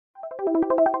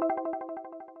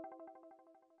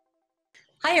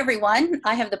Hi, everyone.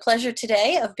 I have the pleasure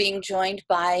today of being joined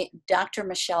by Dr.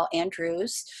 Michele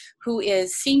Andrews, who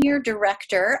is Senior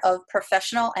Director of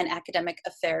Professional and Academic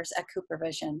Affairs at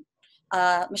CooperVision.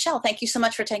 Michele, thank you so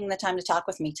much for taking the time to talk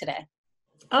with me today.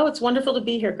 Oh, it's wonderful to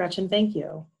be here, Gretchen. Thank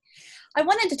you. I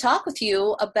wanted to talk with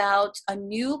you about a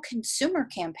new consumer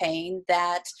campaign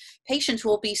that patients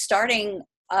will be starting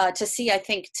to see, I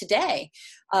think, today,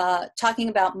 talking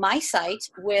about MiSight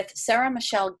with Sarah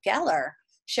Michelle Gellar,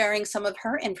 sharing some of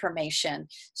her information.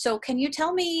 So can you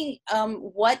tell me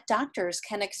what doctors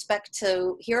can expect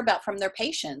to hear about from their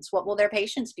patients? What will their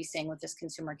patients be seeing with this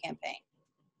consumer campaign?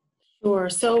 Sure.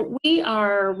 So we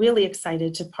are really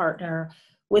excited to partner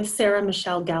with Sarah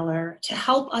Michelle Gellar to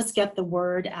help us get the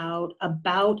word out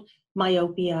about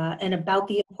myopia and about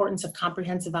the importance of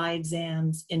comprehensive eye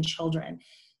exams in children.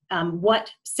 What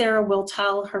Sarah will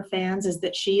tell her fans is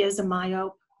that she is a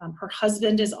myope. Her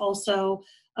husband is also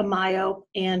a myope,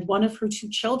 and one of her two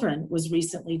children was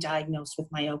recently diagnosed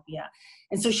with myopia.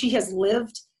 And so she has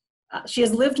lived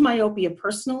myopia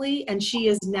personally, and she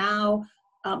is now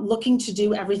looking to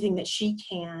do everything that she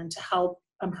can to help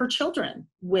her children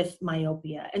with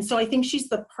myopia. And so I think she's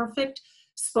the perfect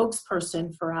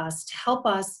spokesperson for us to help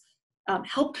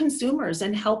help consumers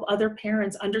and help other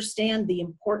parents understand the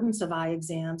importance of eye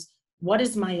exams. What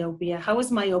is myopia? How is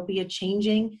myopia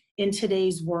changing in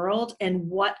today's world? And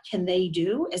what can they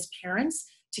do as parents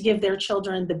to give their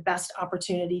children the best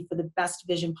opportunity for the best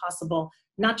vision possible,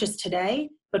 not just today,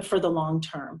 but for the long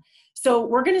term? So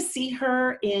we're going to see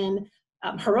her in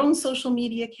her own social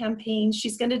media campaign.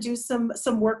 She's going to do some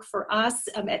work for us.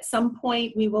 At some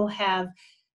point, we will have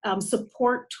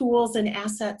support tools and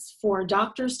assets for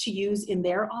doctors to use in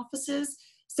their offices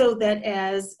so that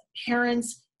as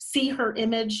parents see her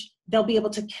image, they'll be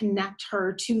able to connect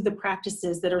her to the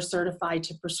practices that are certified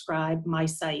to prescribe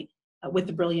MiSight with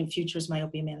the Brilliant Futures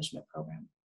Myopia Management Program.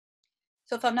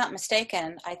 So if I'm not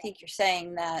mistaken, I think you're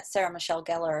saying that Sarah Michelle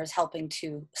Gellar is helping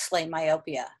to slay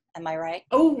myopia. Am I right?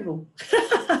 Oh,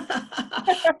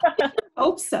 I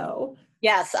hope so.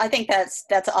 Yes, I think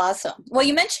that's awesome. Well,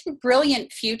 you mentioned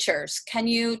Brilliant Futures. Can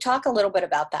you talk a little bit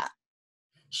about that?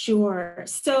 Sure.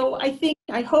 So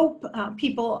I hope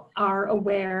people are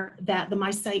aware that the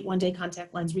MiSight one-day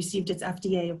contact lens received its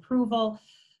FDA approval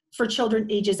for children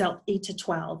ages 8 to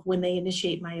 12 when they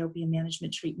initiate myopia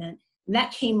management treatment. And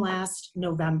that came last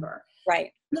November.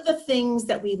 Right. One of the things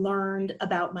that we learned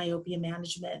about myopia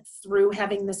management through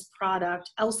having this product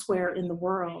elsewhere in the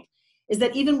world is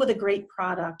that even with a great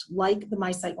product like the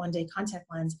MiSight one-day contact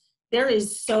lens, there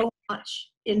is so much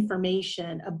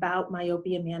information about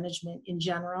myopia management in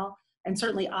general, and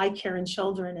certainly eye care in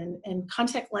children and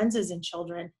contact lenses in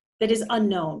children, that is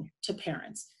unknown to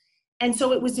parents. And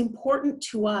so it was important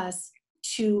to us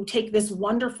to take this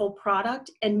wonderful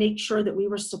product and make sure that we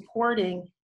were supporting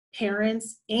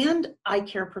parents and eye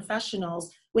care professionals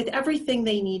with everything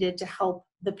they needed to help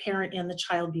the parent and the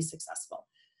child be successful.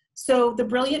 So the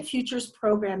Brilliant Futures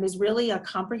program is really a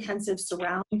comprehensive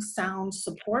surround sound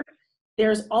support.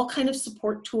 There's all kinds of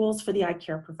support tools for the eye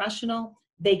care professional.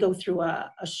 They go through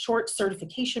a short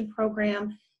certification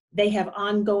program. They have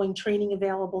ongoing training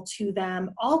available to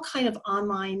them, all kind of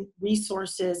online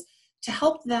resources to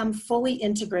help them fully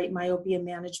integrate myopia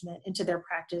management into their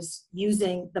practice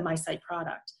using the MiSight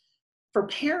product. For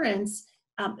parents,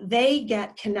 they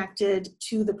get connected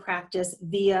to the practice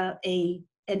via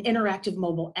an interactive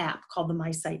mobile app called the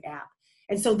MiSight app.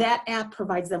 And so that app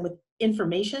provides them with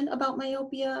information about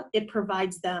myopia. It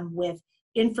provides them with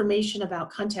information about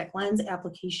contact lens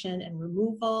application and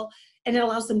removal, and it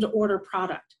allows them to order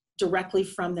product directly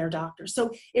from their doctor.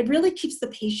 So it really keeps the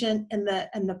patient and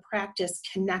the practice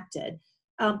connected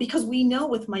because we know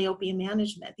with myopia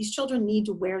management, these children need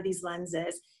to wear these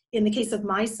lenses, in the case of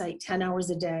MiSight, 10 hours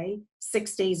a day,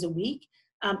 6 days a week,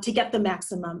 to get the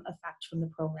maximum effect from the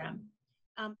program.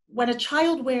 When a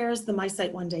child wears the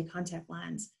MiSight one-day contact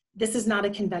lens, this is not a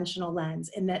conventional lens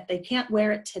in that they can't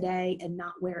wear it today and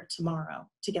not wear it tomorrow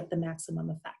to get the maximum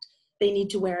effect. They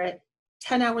need to wear it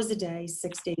 10 hours a day,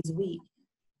 6 days a week.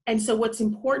 And so what's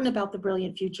important about the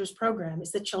Brilliant Futures program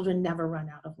is that children never run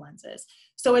out of lenses.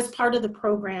 So as part of the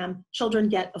program, children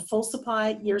get a full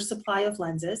year supply of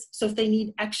lenses. So if they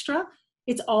need extra,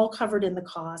 it's all covered in the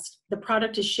cost. The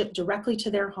product is shipped directly to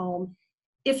their home.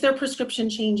 If their prescription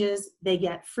changes, they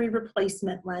get free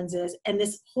replacement lenses, and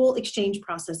this whole exchange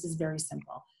process is very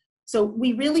simple. So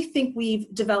we really think we've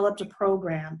developed a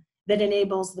program that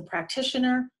enables the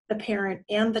practitioner, the parent,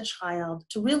 and the child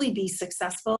to really be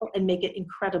successful and make it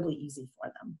incredibly easy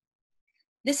for them.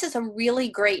 This is a really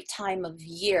great time of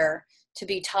year to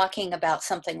be talking about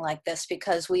something like this,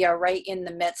 because we are right in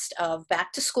the midst of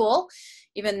back to school.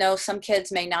 Even though some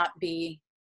kids may not be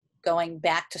going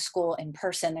back to school in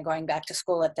person, they're going back to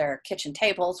school at their kitchen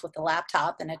tables with the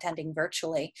laptop and attending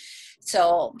virtually.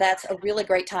 So that's a really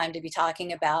great time to be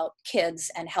talking about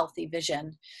kids and healthy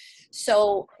vision.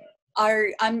 So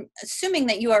I'm assuming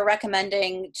that you are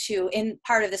recommending to, in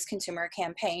part of this consumer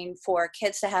campaign, for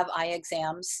kids to have eye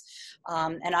exams.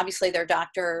 And obviously their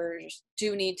doctors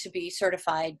do need to be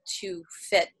certified to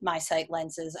fit MiSight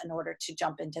lenses in order to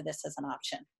jump into this as an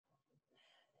option.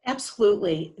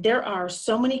 Absolutely. There are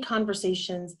so many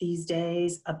conversations these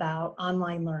days about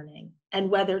online learning and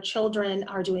whether children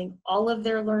are doing all of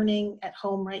their learning at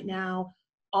home right now,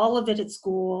 all of it at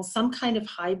school, some kind of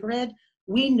hybrid.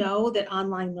 We know that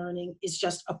online learning is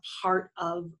just a part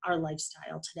of our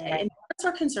lifestyle today, and parents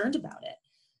are concerned about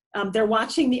it. They're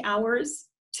watching the hours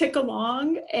tick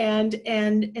along, and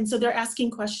so they're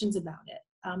asking questions about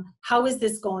it. How is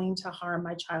this going to harm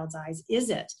my child's eyes? Is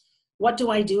it? What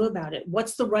do I do about it?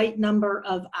 What's the right number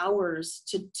of hours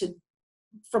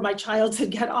for my child to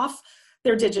get off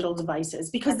their digital devices?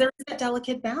 Because there is that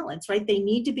delicate balance, right? They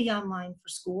need to be online for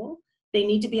school. They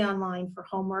need to be online for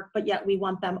homework, but yet we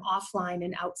want them offline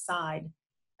and outside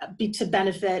to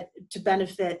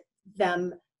benefit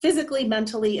them physically,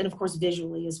 mentally, and of course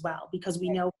visually as well, because we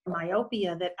know from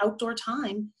myopia that outdoor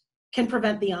time can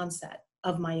prevent the onset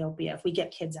of myopia if we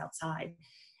get kids outside.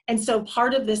 And so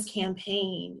part of this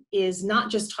campaign is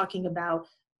not just talking about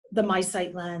the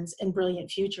MiSight lens and brilliant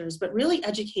futures, but really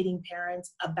educating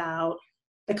parents about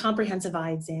the comprehensive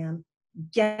eye exam,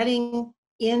 getting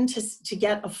in to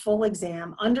get a full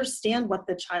exam, understand what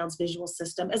the child's visual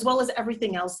system, as well as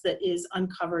everything else that is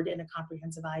uncovered in a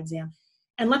comprehensive eye exam,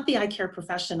 and let the eye care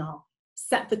professional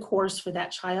set the course for that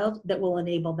child that will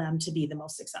enable them to be the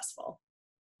most successful.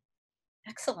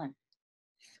 Excellent.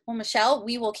 Well, Michele,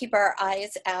 we will keep our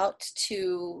eyes out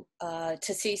to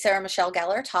see Sarah Michelle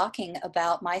Gellar talking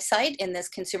about MiSight in this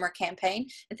consumer campaign.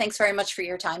 And thanks very much for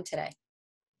your time today.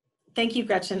 Thank you,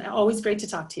 Gretchen. Always great to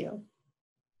talk to you.